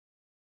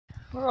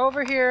We're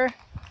over here,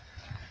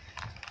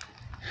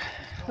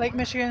 Lake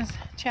Michigan's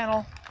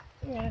channel.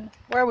 And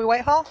where are we?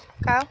 Whitehall,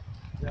 Kyle?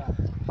 Yeah.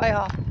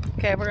 Whitehall.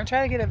 Okay, we're gonna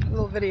try to get a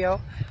little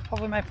video.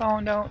 Hopefully my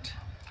phone don't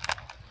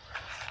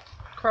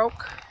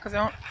croak, because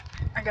I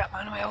got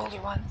one of my older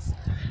ones.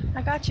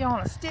 I got you on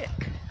a stick.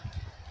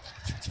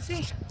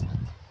 See?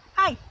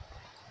 Hi.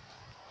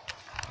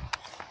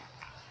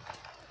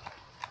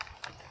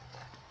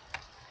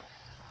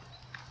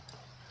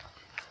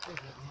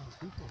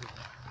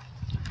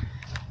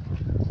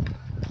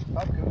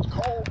 It's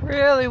cold.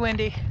 Really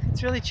windy.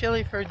 It's really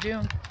chilly for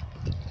June.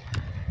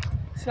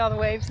 See all the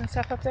waves and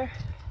stuff up there?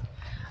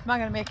 I'm not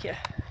gonna make you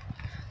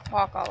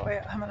walk all the way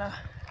up.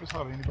 There's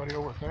not anybody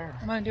over there.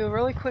 I'm gonna do a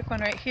really quick one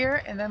right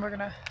here, and then we're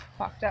gonna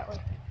walk that way.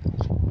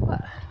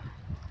 But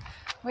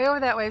way over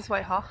that way is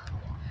Whitehall.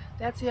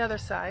 That's the other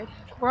side.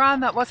 We're on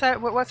the what side are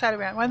we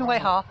on? We're on the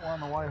Whitehall. We're on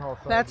the Whitehall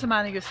side. That's the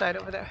Montague side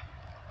over there.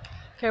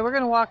 Okay, we're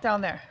gonna walk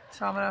down there.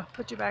 So I'm gonna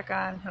put you back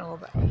on in a little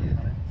bit.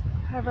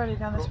 I've already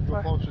done this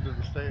before. Go closer to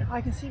the stage.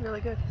 I can see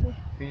really good. See?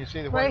 Can you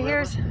see the White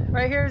River?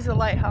 Right here's the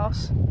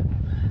lighthouse.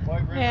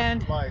 White River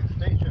And Light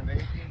Station,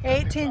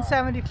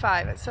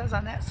 1875. It says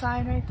on that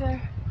sign right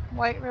there.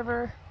 White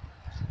River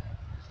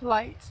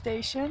Light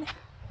Station.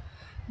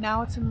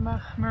 Now it's a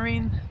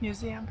Marine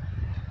Museum.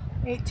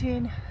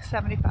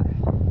 1875.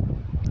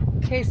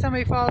 In case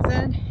somebody falls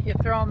in, you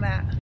throw them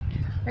that.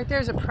 Right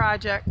there's a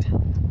project.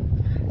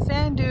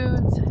 Sand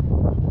dunes.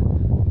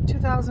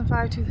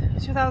 2003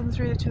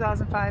 to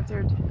 2005.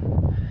 They're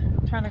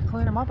trying to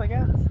clean them up, I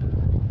guess.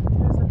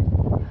 There's the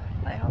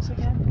lighthouse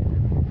again.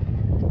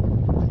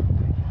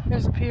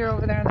 There's a pier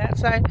over there on that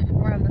side.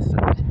 We're on this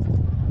side.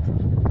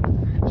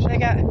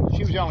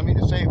 She was telling me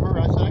to save her.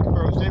 I said I could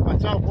probably save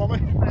myself,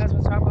 woman. My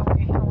husband's talking about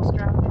me almost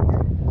drowned in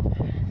here.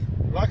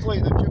 Luckily,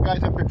 the two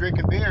guys up there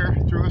drinking beer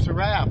threw us a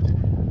raft.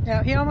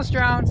 Yeah, he almost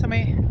drowned.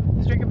 Somebody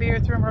was drinking beer,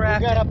 threw him a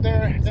raft. We got up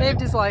there. Saved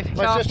his life. He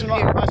fell off the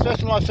pier. My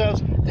sister-in-law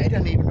says they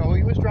didn't even know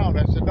he was drowned.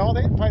 I said no,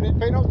 they didn't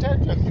pay no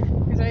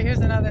attention. Here's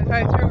another.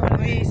 I threw one of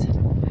these.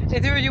 They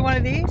threw you one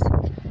of these,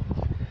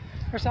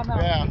 or something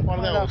else? Yeah, one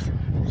of those.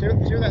 See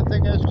where that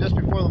thing is just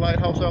before the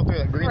lighthouse out there,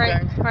 that green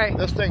thing? Right.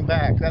 This thing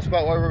back, that's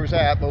about where we was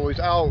at, but we was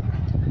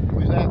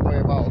that way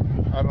about,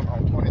 I don't know,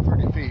 20,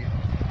 30 feet.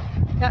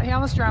 Yeah, he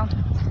almost drowned.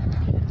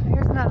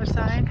 Here's another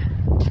sign.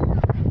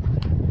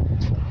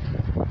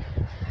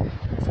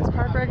 This is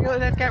park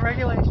regulation, that's got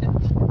regulation.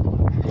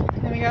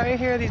 Then we got right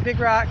here these big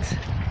rocks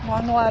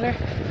along the water.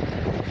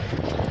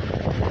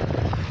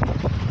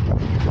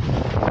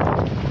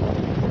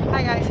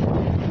 Hi guys. A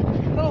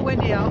little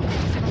windy out.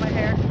 See my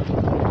hair.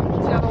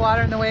 See all the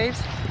water and the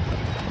waves.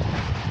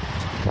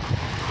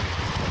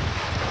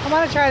 I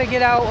want to try to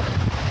get out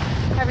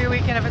every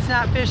weekend if it's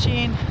not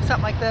fishing,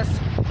 something like this.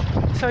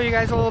 Show you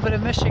guys a little bit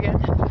of Michigan.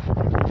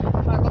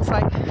 What it looks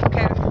like.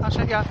 Okay, I'll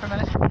shut you off for a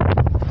minute.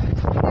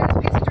 There's a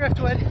piece of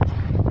driftwood.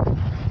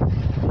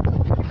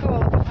 Pretty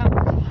cool.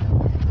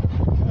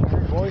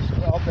 Your voice,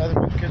 all the other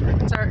kids are.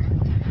 It's our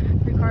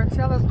record.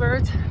 See all those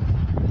birds?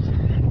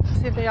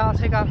 See if they all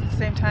take off at the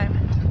same time.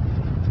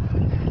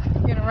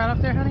 You gonna run up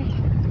there, honey?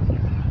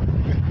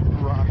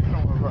 Run. I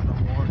don't want to run no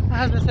more. My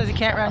husband says he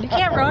can't run. You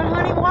can't run,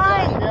 honey.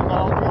 Why?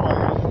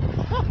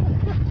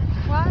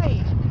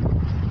 Why?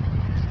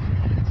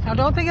 Now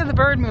don't think of the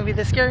bird movie,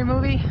 the scary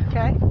movie,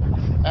 okay?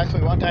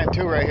 Actually, one time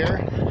too, right here.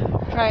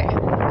 Right.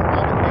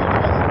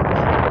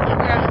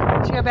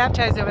 Yeah, she got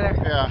baptized over there.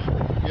 Yeah.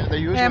 They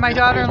use. And my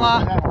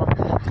daughter-in-law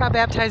got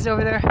baptized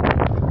over there.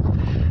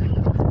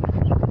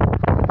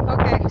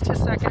 Okay, just a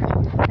second.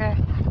 Okay.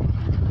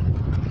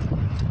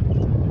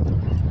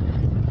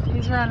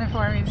 He's running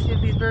for me to see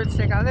if these birds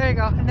stick out. There you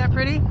go. Isn't that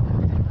pretty?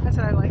 That's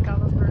what I like, all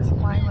those birds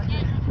flying like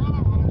that.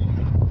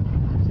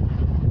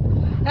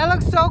 That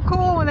looks so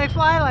cool when they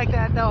fly like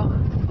that, though.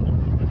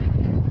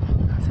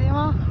 See them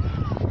all?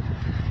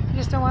 You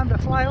just don't want them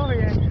to fly over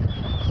you.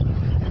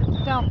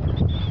 Don't.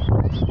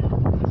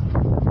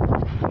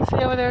 See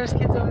over there, there's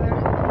kids over there.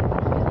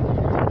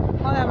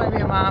 Oh, that might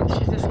be a mom.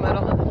 She's just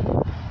little.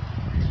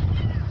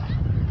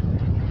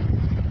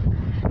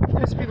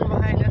 There's people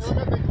behind us. Look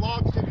at the big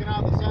log sticking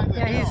out the side of the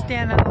hill. Yeah, he's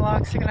standing on the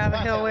log sticking out of the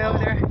hill way over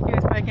there. You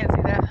guys probably can't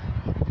see that.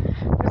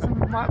 There's some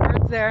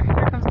birds there.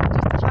 Here comes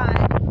just a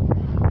vine.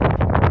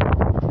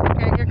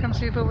 Okay, here comes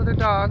people with their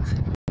dogs.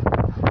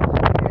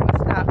 Okay, they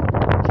stop.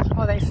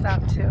 Oh, they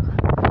stopped too.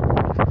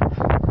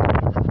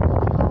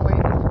 Oh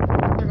wait,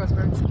 there goes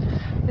birds.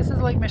 This is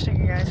Lake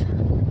Michigan, guys.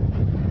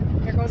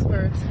 Here goes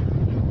birds.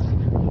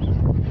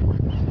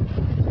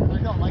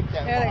 I don't like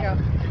that. There they go.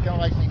 I don't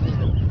like me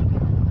either.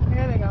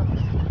 Here they go.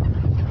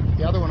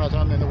 The other one was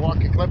on the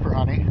Milwaukee Clipper,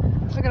 honey.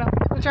 Look at them.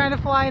 They're trying to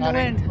fly in the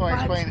wind. Oh,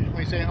 explain. Let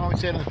me say it on the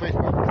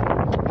Facebook.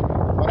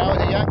 When I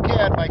was a young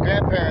kid, my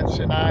grandparents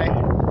and my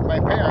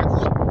parents,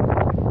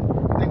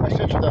 I think my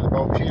sister's on the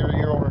boat. She's a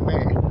year older than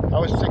me. I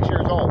was 6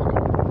 years old.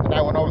 And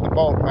I went over the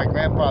boat. My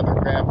grandfather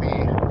grabbed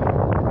me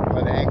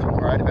by the ankle,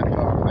 or I'd have been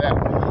going over that.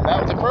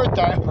 That was the first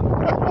time.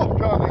 Oh,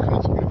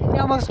 God, He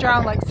almost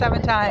drowned like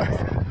 7 times.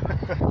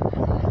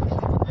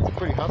 It's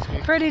pretty husky.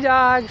 Pretty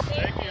dogs.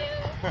 Thank you.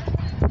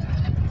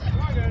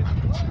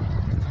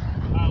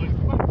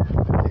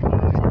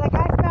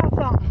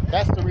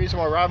 reason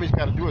why Robbie's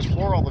got to do his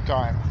floor all the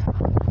time.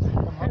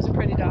 There's a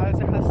pretty dog. It's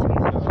a husky.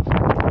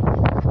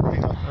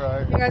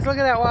 Right. You guys, look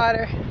at that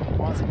water.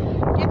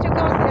 Get too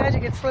close to the edge,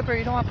 it gets slippery.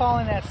 You don't want to fall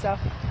in that stuff.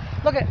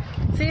 Look at,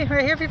 see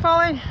right here, if you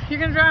fall in, you're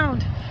gonna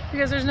drown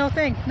because there's no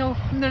thing. No,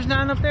 there's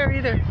none up there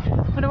either.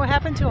 Wonder what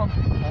happened to him.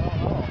 I don't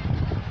know.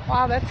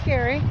 Wow, that's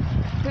scary.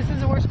 This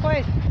is the worst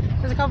place.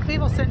 There's a couple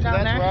people sitting down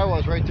there. That's where I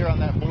was, right there on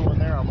that blue one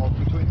there, almost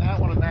between that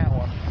one and that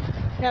one.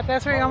 Yeah,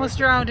 that's where you almost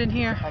drowned in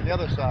here. On the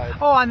other side.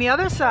 Oh, on the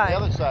other side.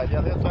 On the other side,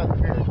 yeah, the other side of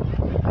the pier.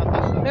 Not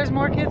this side. There's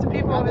more kids and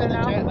people over there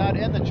now. Not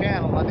in the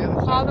channel, on the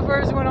other side. All the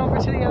birds went over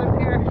to the other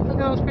pier. Look at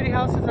those pretty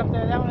houses up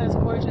there. That one is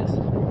gorgeous.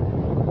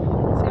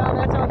 See how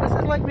that's all. This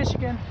is Lake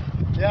Michigan.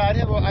 Yeah, I'd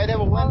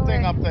have a wind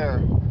thing up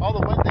there. All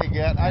the wind they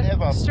get, I'd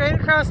have a... Straight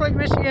across Lake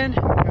Michigan.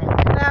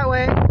 That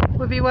way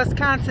would be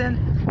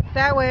Wisconsin.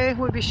 That way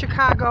would be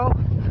Chicago.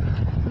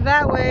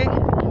 That way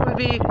would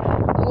be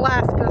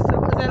Alaska.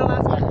 So is that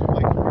Alaska?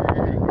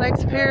 Lake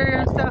Superior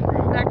and stuff.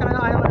 Back on the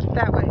island.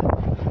 That way.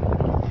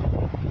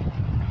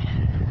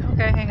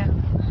 Okay, hang on.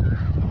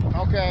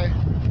 Okay.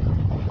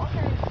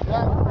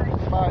 Yeah.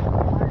 Bye.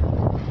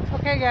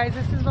 Okay, guys,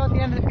 this is about the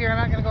end of the pier. I'm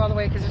not going to go all the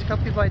way because there's a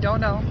couple people I don't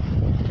know.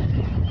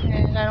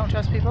 And I don't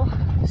trust people.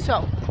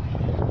 So,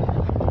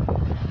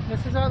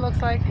 this is what it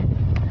looks like.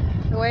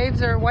 The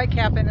waves are white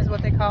capping is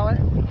what they call it.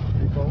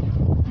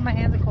 My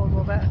hands are cold a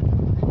little bit.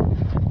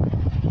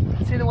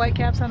 See the white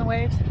caps on the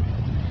waves?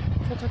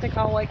 That's what they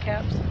call white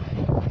caps.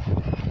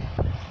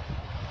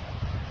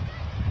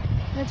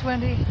 It's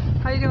windy.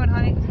 How you doing,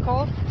 honey? Is it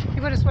cold?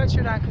 You put a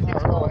sweatshirt on because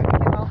it's cold.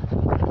 You know.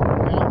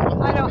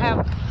 I don't have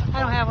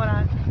one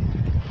on.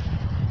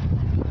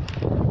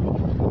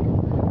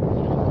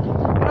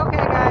 But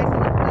okay, guys,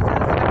 this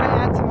is. I might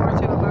add some more to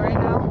it, but right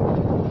now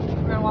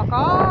we're gonna walk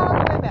all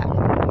the way back,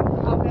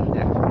 all the way up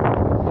there.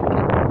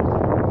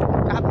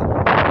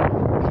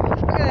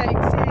 Look at that! You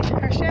can see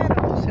our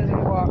shadows as we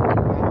walk.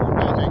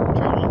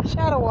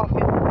 Shadow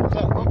walking.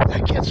 I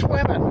can't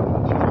swim it.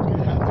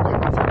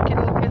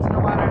 Little kids in the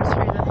water is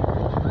freezing.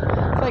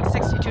 It's like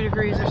 62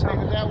 degrees or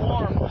something. It's that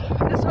warm.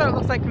 This is what it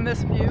looks like from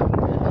this view.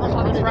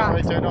 All these rocks.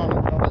 Right there, don't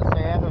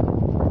sand and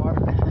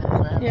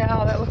water. Yeah,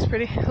 oh, that looks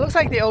pretty. It looks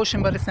like the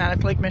ocean, but it's not.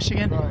 It's Lake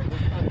Michigan.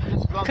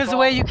 Because the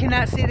way you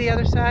cannot see the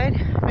other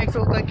side makes it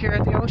look like you're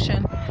at the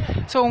ocean.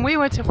 So when we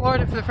went to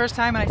Florida for the first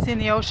time and I seen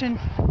the ocean,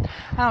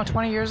 I don't know,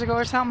 20 years ago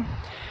or something,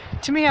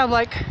 to me I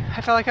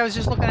felt like I was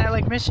just looking at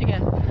Lake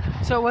Michigan.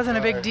 So it wasn't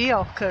a big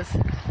deal,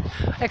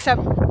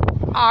 except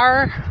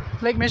our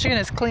Lake Michigan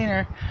is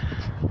cleaner.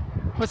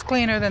 Was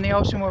cleaner than the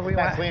ocean where we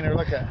went. Cleaner,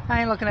 look at. I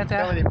ain't looking at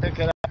that. Somebody pick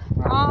it up.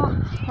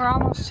 We're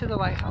almost to the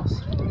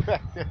lighthouse.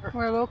 Back there.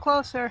 We're a little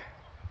closer.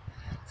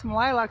 Some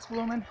lilacs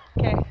blooming.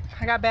 Okay,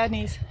 I got bad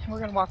knees. And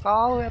we're gonna walk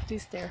all the way up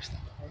these stairs.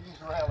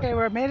 Okay,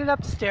 we made it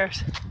up the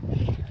stairs.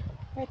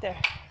 Right there.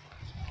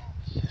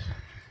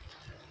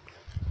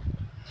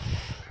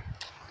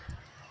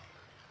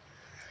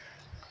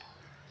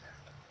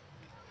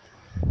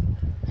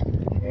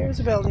 Here's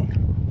the building.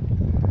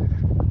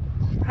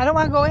 I don't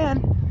want to go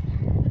in.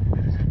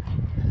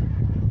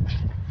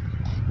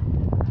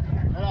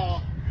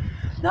 Hello.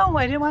 No,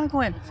 I didn't want to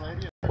go in. This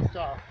lady is pissed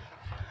off.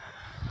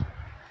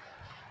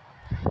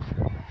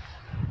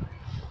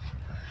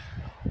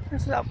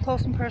 This is up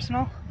close and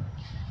personal.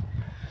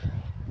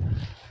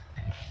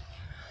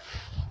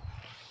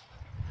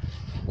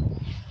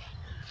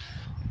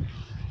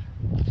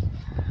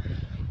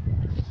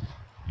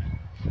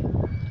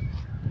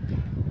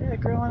 There's a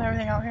grill and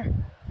everything out here.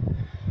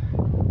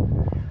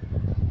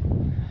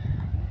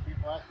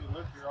 People actually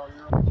live here all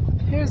year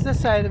round. Here's this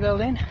side of the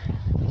building.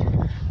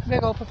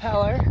 Big old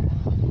propeller.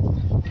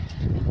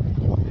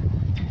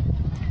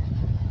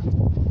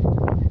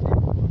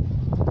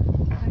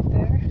 Right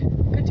there.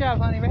 Good job,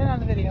 honey. Right on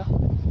the video.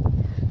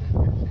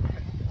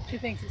 She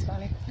thinks it's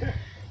funny. And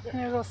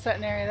there's a little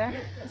setting area there.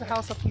 There's a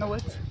house up in the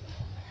woods.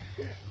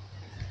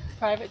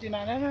 Private, do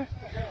not enter.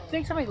 I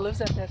think somebody lives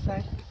at that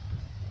side.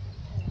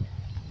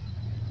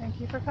 Thank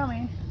you for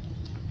coming.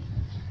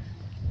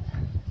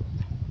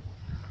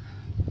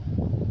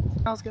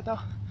 Smells good though.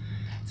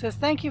 It says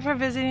thank you for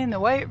visiting the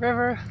White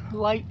River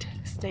Light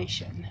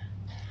Station.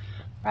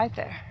 Right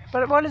there.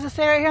 But what does it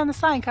say right here on the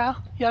sign,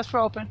 Kyle? Yes, for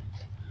open.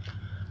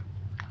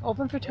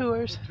 Open for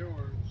tours.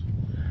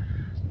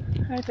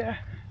 Right there.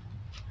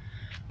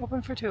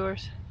 Open for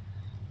tours.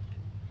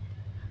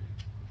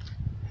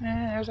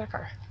 And there's our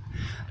car.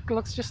 It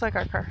looks just like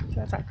our car.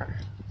 That's our car.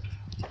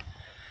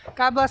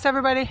 God bless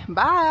everybody.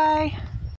 Bye.